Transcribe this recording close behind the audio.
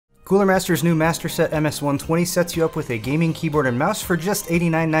Cooler Master's new Master Set MS-120 sets you up with a gaming keyboard and mouse for just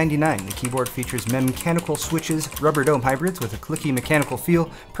 $89.99. The keyboard features mechanical switches, rubber dome hybrids with a clicky mechanical feel,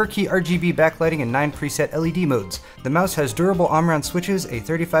 per-key RGB backlighting, and 9 preset LED modes. The mouse has durable Omron switches, a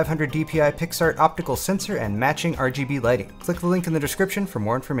 3500 DPI PixArt optical sensor, and matching RGB lighting. Click the link in the description for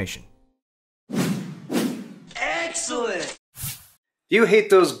more information. Excellent! Do you hate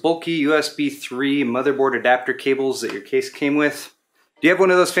those bulky USB 3 motherboard adapter cables that your case came with? Do you have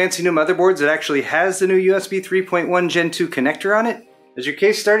one of those fancy new motherboards that actually has the new USB 3.1 Gen 2 connector on it? Is your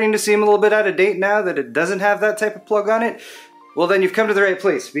case starting to seem a little bit out of date now that it doesn't have that type of plug on it? Well, then you've come to the right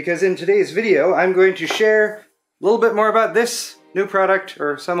place, because in today's video I'm going to share a little bit more about this new product,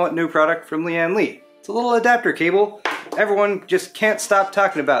 or somewhat new product, from Lian Li. It's a little adapter cable everyone just can't stop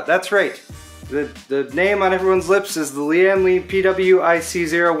talking about. That's right. The name on everyone's lips is the Lian Li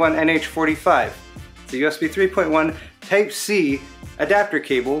PWIC01NH45. It's a USB 3.1 Type-C adapter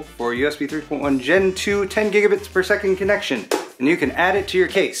cable for USB 3.1 Gen 2 10 gigabits per second connection, and you can add it to your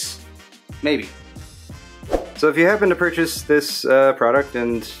case. Maybe. So if you happen to purchase this product,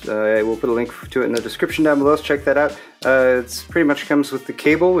 and I will put a link to it in the description down below, so check that out. It pretty much comes with the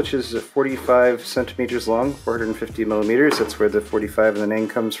cable, which is 45 centimeters long, 450 millimeters. That's where the 45 in the name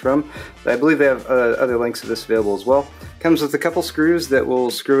comes from. I believe they have other links of this available as well. Comes with a couple screws that will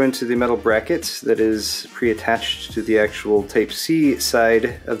screw into the metal bracket that is pre-attached to the actual Type-C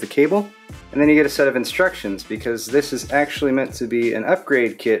side of the cable. And then you get a set of instructions, because this is actually meant to be an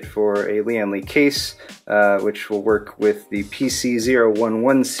upgrade kit for a Lian Li case, which will work with the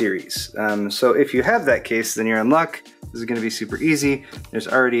PC011 series. So if you have that case, then you're in luck. This is going to be super easy. There's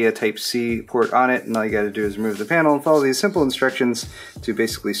already a Type-C port on it, and all you got to do is remove the panel and follow these simple instructions to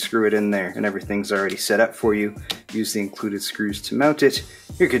basically screw it in there, and everything's already set up for you. Use the included screws to mount it.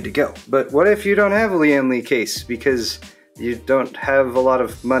 You're good to go. But what if you don't have a Lian Li case because you don't have a lot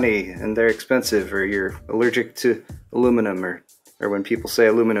of money and they're expensive, or you're allergic to aluminum, or when people say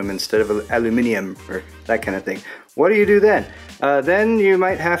aluminum instead of aluminium, or that kind of thing? What do you do then? Then you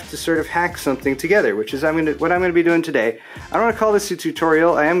might have to sort of hack something together, which is what I'm going to be doing today. I don't want to call this a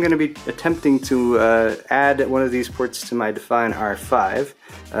tutorial. I am going to be attempting to add one of these ports to my Define R5,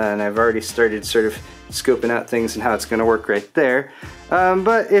 and I've already started sort of scoping out things and how it's going to work right there.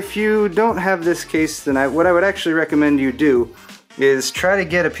 But if you don't have this case, then what I would actually recommend you do is try to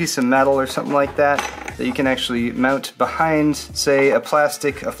get a piece of metal or something like that that you can actually mount behind, say, a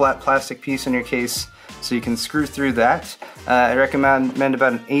flat plastic piece in your case, so you can screw through that. I recommend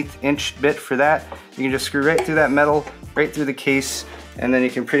about an 1/8 inch bit for that. You can just screw right through that metal, right through the case, and then you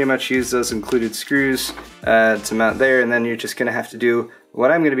can pretty much use those included screws to mount there, and then you're just going to have to do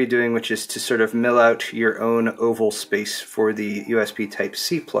what I'm going to be doing, which is to sort of mill out your own oval space for the USB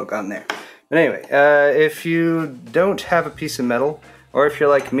Type-C plug on there. But anyway, if you don't have a piece of metal, or if you're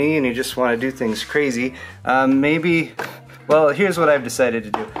like me and you just want to do things crazy, maybe, well, here's what I've decided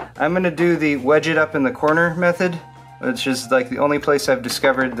to do. I'm going to do the wedge it up in the corner method, which is like the only place I've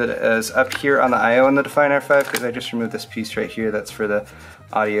discovered that is up here on the I/O in the Define R5, because I just removed this piece right here. That's for the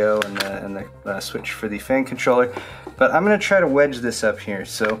audio and the switch for the fan controller. But I'm going to try to wedge this up here.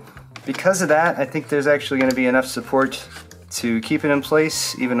 So because of that, I think there's actually going to be enough support to keep it in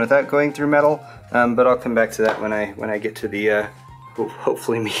place even without going through metal. But I'll come back to that when I get to the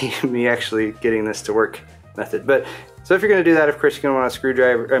hopefully me actually getting this to work method. But so if you're going to do that, of course you're going to want a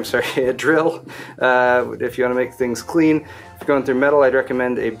screwdriver, a drill, if you want to make things clean. If you're going through metal, I'd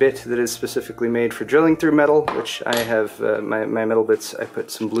recommend a bit that is specifically made for drilling through metal, which I have, my metal bits, I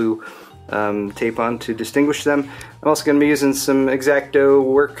put some blue tape on to distinguish them. I'm also going to be using some X-Acto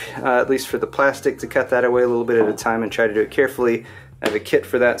work, at least for the plastic, to cut that away a little bit at a time and try to do it carefully. I have a kit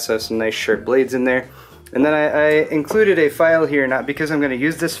for that, so I have some nice sharp blades in there. And then I included a file here, not because I'm going to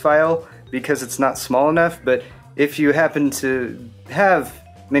use this file, because it's not small enough, but if you happen to have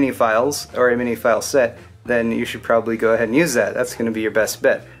mini files or a mini file set, then you should probably go ahead and use that. That's going to be your best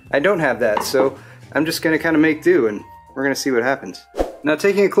bet. I don't have that, so I'm just going to kind of make do, and we're going to see what happens. Now,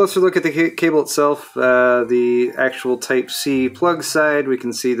 taking a closer look at the cable itself, the actual Type-C plug side, we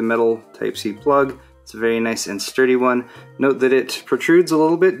can see the metal Type-C plug. It's a very nice and sturdy one. Note that it protrudes a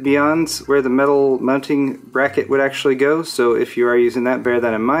little bit beyond where the metal mounting bracket would actually go, so if you are using that, bear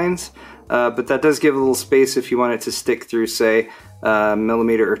that in mind. But that does give a little space if you want it to stick through, say, a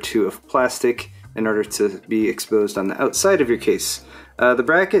millimeter or two of plastic in order to be exposed on the outside of your case. The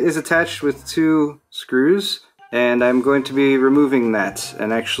bracket is attached with 2 screws, and I'm going to be removing that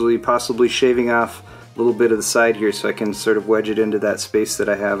and actually possibly shaving off little bit of the side here so I can sort of wedge it into that space that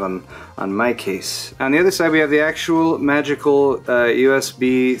I have on my case. On the other side we have the actual magical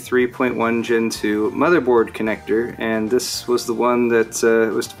USB 3.1 Gen 2 motherboard connector, and this was the one that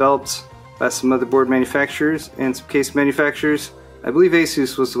was developed by some motherboard manufacturers and some case manufacturers. I believe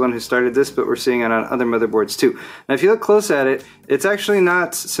Asus was the one who started this, but we're seeing it on other motherboards too. Now if you look close at it, it's actually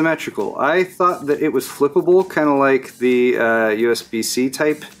not symmetrical. I thought that it was flippable, kind of like the USB-C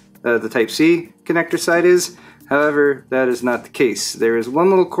type, the Type-C connector side is. However, that is not the case. There is one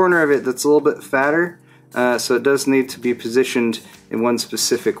little corner of it that's a little bit fatter, so it does need to be positioned in one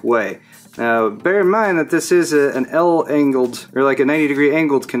specific way. Now bear in mind that this is an L-angled, or like a 90-degree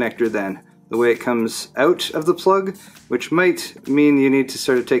angled connector then, the way it comes out of the plug, which might mean you need to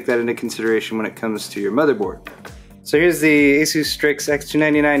sort of take that into consideration when it comes to your motherboard. So here's the Asus Strix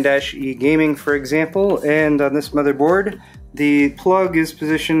X299-E Gaming, for example, and on this motherboard the plug is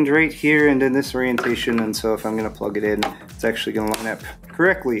positioned right here and in this orientation, and so if I'm going to plug it in, it's actually going to line up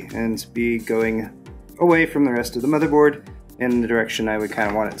correctly and be going away from the rest of the motherboard in the direction I would kind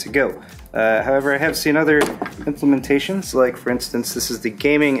of want it to go. However, I have seen other implementations, like for instance this is the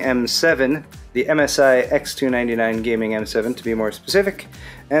Gaming M7, the MSI X299 Gaming M7 to be more specific,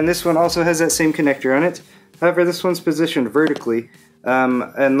 and this one also has that same connector on it. However, this one's positioned vertically,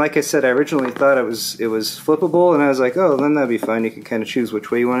 and like I said, I originally thought it was flippable, and I was like, oh, then that'd be fine, you can kind of choose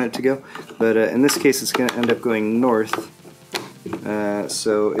which way you want it to go, but in this case it's going to end up going north,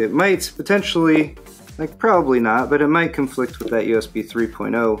 so it might potentially, like probably not, but it might conflict with that USB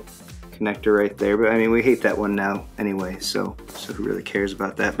 3.0 connector right there, but I mean we hate that one now anyway, so who really cares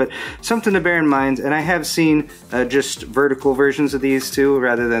about that? But something to bear in mind, and I have seen just vertical versions of these too,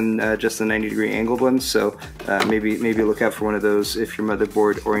 rather than just the 90-degree angled ones, so maybe look out for one of those if your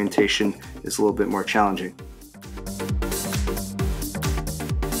motherboard orientation is a little bit more challenging.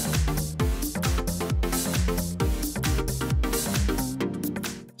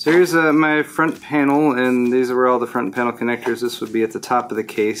 So here's my front panel, and these are where all the front panel connectors. This would be at the top of the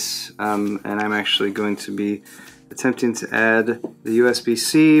case, and I'm actually going to be attempting to add the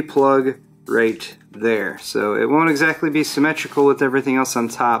USB-C plug right there. So it won't exactly be symmetrical with everything else on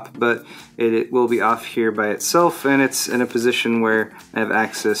top, but it will be off here by itself, and it's in a position where I have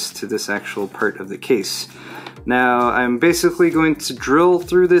access to this actual part of the case. Now I'm basically going to drill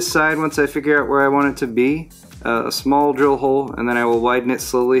through this side once I figure out where I want it to be. A small drill hole, and then I will widen it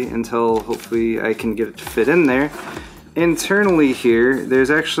slowly until hopefully I can get it to fit in there. Internally here, there's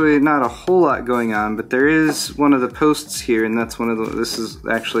actually not a whole lot going on, but there is one of the posts here, and that's one of the, this is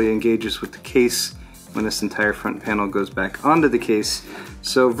actually engages with the case when this entire front panel goes back onto the case.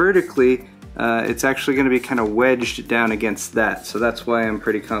 So vertically, it's actually going to be kind of wedged down against that, so that's why I'm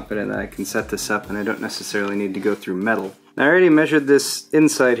pretty confident that I can set this up and I don't necessarily need to go through metal. Now, I already measured this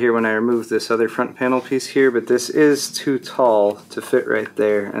inside here when I removed this other front panel piece here, but this is too tall to fit right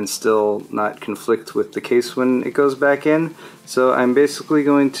there and still not conflict with the case when it goes back in. So I'm basically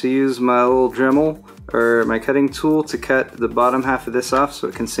going to use my little Dremel, or my cutting tool, to cut the bottom half of this off so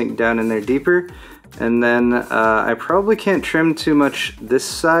it can sink down in there deeper. And then I probably can't trim too much this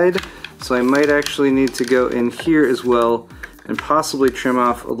side, so I might actually need to go in here as well and possibly trim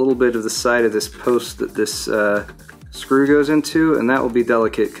off a little bit of the side of this post that this screw goes into, and that will be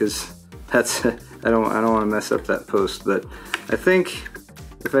delicate because that's I don't want to mess up that post. But I think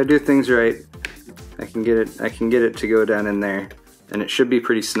if I do things right, I can get it to go down in there, and it should be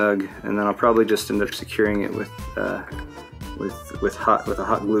pretty snug. And then I'll probably just end up securing it with a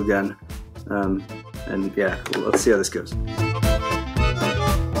hot glue gun. And yeah, let's see how this goes.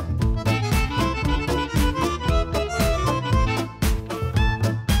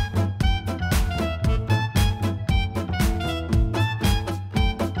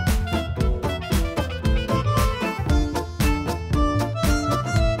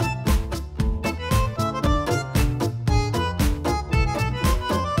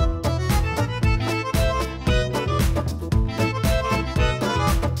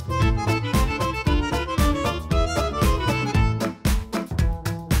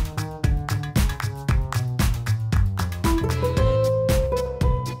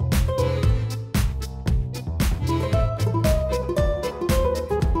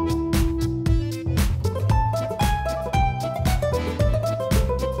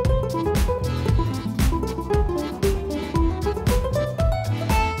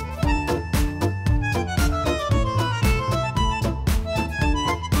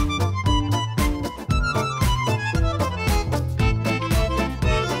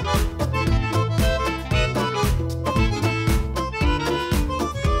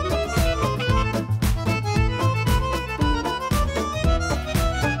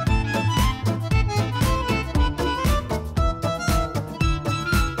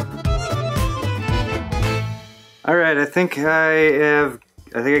 Alright, I think I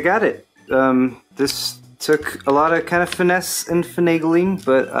got it. This took a lot of kind of finesse and finagling,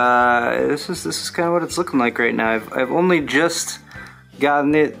 but this is kind of what it's looking like right now. I've only just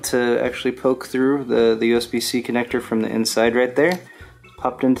gotten it to actually poke through the USB-C connector from the inside right there.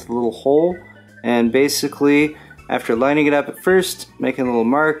 Popped into the little hole, and basically after lining it up at first, making a little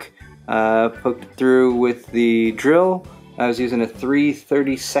mark, poked it through with the drill. I was using a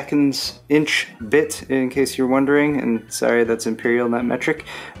 3/32 inch bit, in case you're wondering, and sorry, that's imperial, not metric.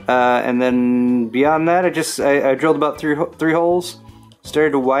 And then beyond that, I drilled about three holes.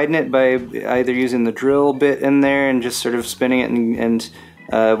 Started to widen it by either using the drill bit in there and just sort of spinning it and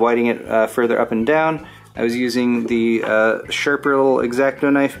widening it further up and down. I was using the sharper little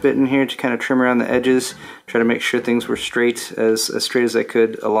X-Acto knife bit in here to kind of trim around the edges, try to make sure things were straight as I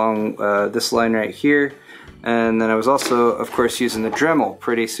could along this line right here. And then I was also, of course, using the Dremel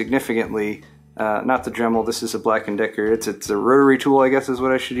pretty significantly. Not the Dremel, this is a Black & Decker. It's a rotary tool, I guess is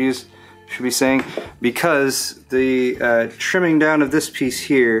what I should be saying, because the trimming down of this piece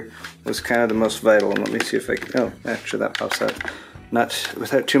here was kind of the most vital. And let me see if I can, oh, actually that pops out. Not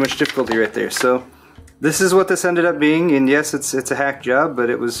without too much difficulty right there. So this is what this ended up being, and yes, it's a hack job, but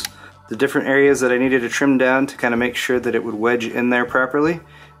it was the different areas that I needed to trim down to kind of make sure that it would wedge in there properly,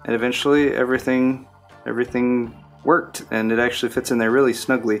 and eventually everything worked, and it actually fits in there really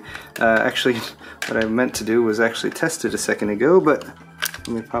snugly. Actually, what I meant to do was actually test it a second ago, but let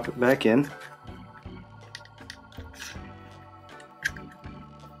me pop it back in.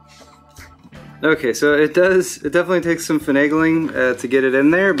 Okay, so it definitely takes some finagling to get it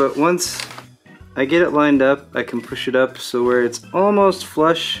in there, but once I get it lined up, I can push it up so where it's almost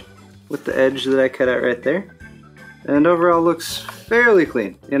flush with the edge that I cut out right there, and overall looks fairly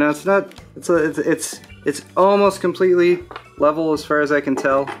clean. You know, it's almost completely level as far as I can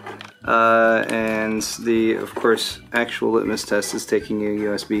tell, and the, of course, actual litmus test is taking a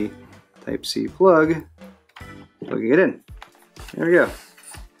USB Type-C plug, plugging it in. There we go.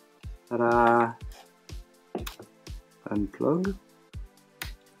 Ta-da! Unplug,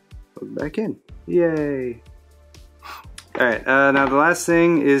 plug back in. Yay! Alright, now the last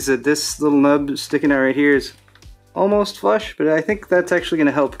thing is that this little nub sticking out right here is almost flush, but I think that's actually going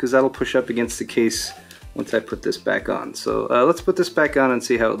to help because that'll push up against the case once I put this back on. So let's put this back on and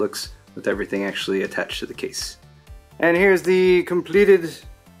see how it looks with everything actually attached to the case. And here's the completed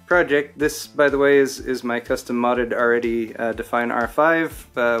project. This, by the way, is my custom modded already Define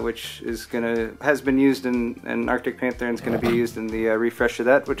R5, which has been used in Arctic Panther and is going to be used in the refresh of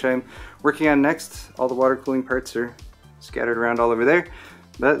that, which I'm working on next. All the water cooling parts are scattered around all over there,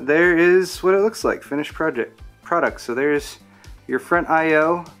 but there is what it looks like, finished product. So there's your front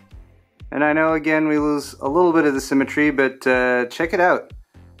I/O, and I know again we lose a little bit of the symmetry, but check it out.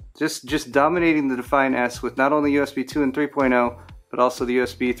 Just dominating the Define S with not only USB 2 and 3.0, but also the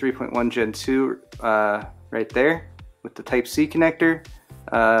USB 3.1 Gen 2 right there with the Type-C connector.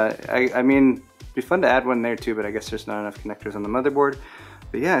 I mean, it'd be fun to add one there too, but I guess there's not enough connectors on the motherboard.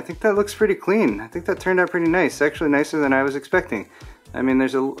 But yeah, I think that looks pretty clean. I think that turned out pretty nice, actually nicer than I was expecting. I mean,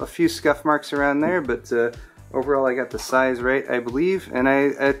 there's a few scuff marks around there, but overall I got the size right, I believe, and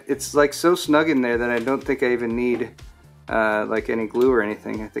it's like so snug in there that I don't think I even need like any glue or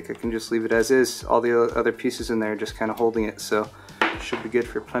anything. I think I can just leave it as is. All the other pieces in there are just kind of holding it, so it should be good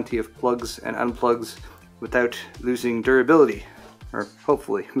for plenty of plugs and unplugs without losing durability, or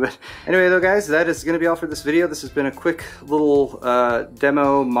hopefully. But anyway though guys, that is going to be all for this video. This has been a quick little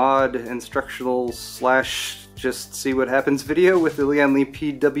demo, mod, instructional / just see what happens video with the Lian Li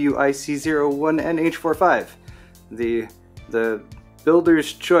PWIC01NH45. The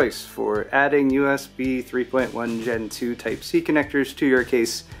builder's choice for adding USB 3.1 Gen 2 Type-C connectors to your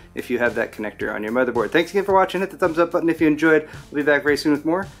case if you have that connector on your motherboard. Thanks again for watching. Hit the thumbs up button if you enjoyed. We'll be back very soon with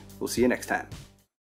more. We'll see you next time.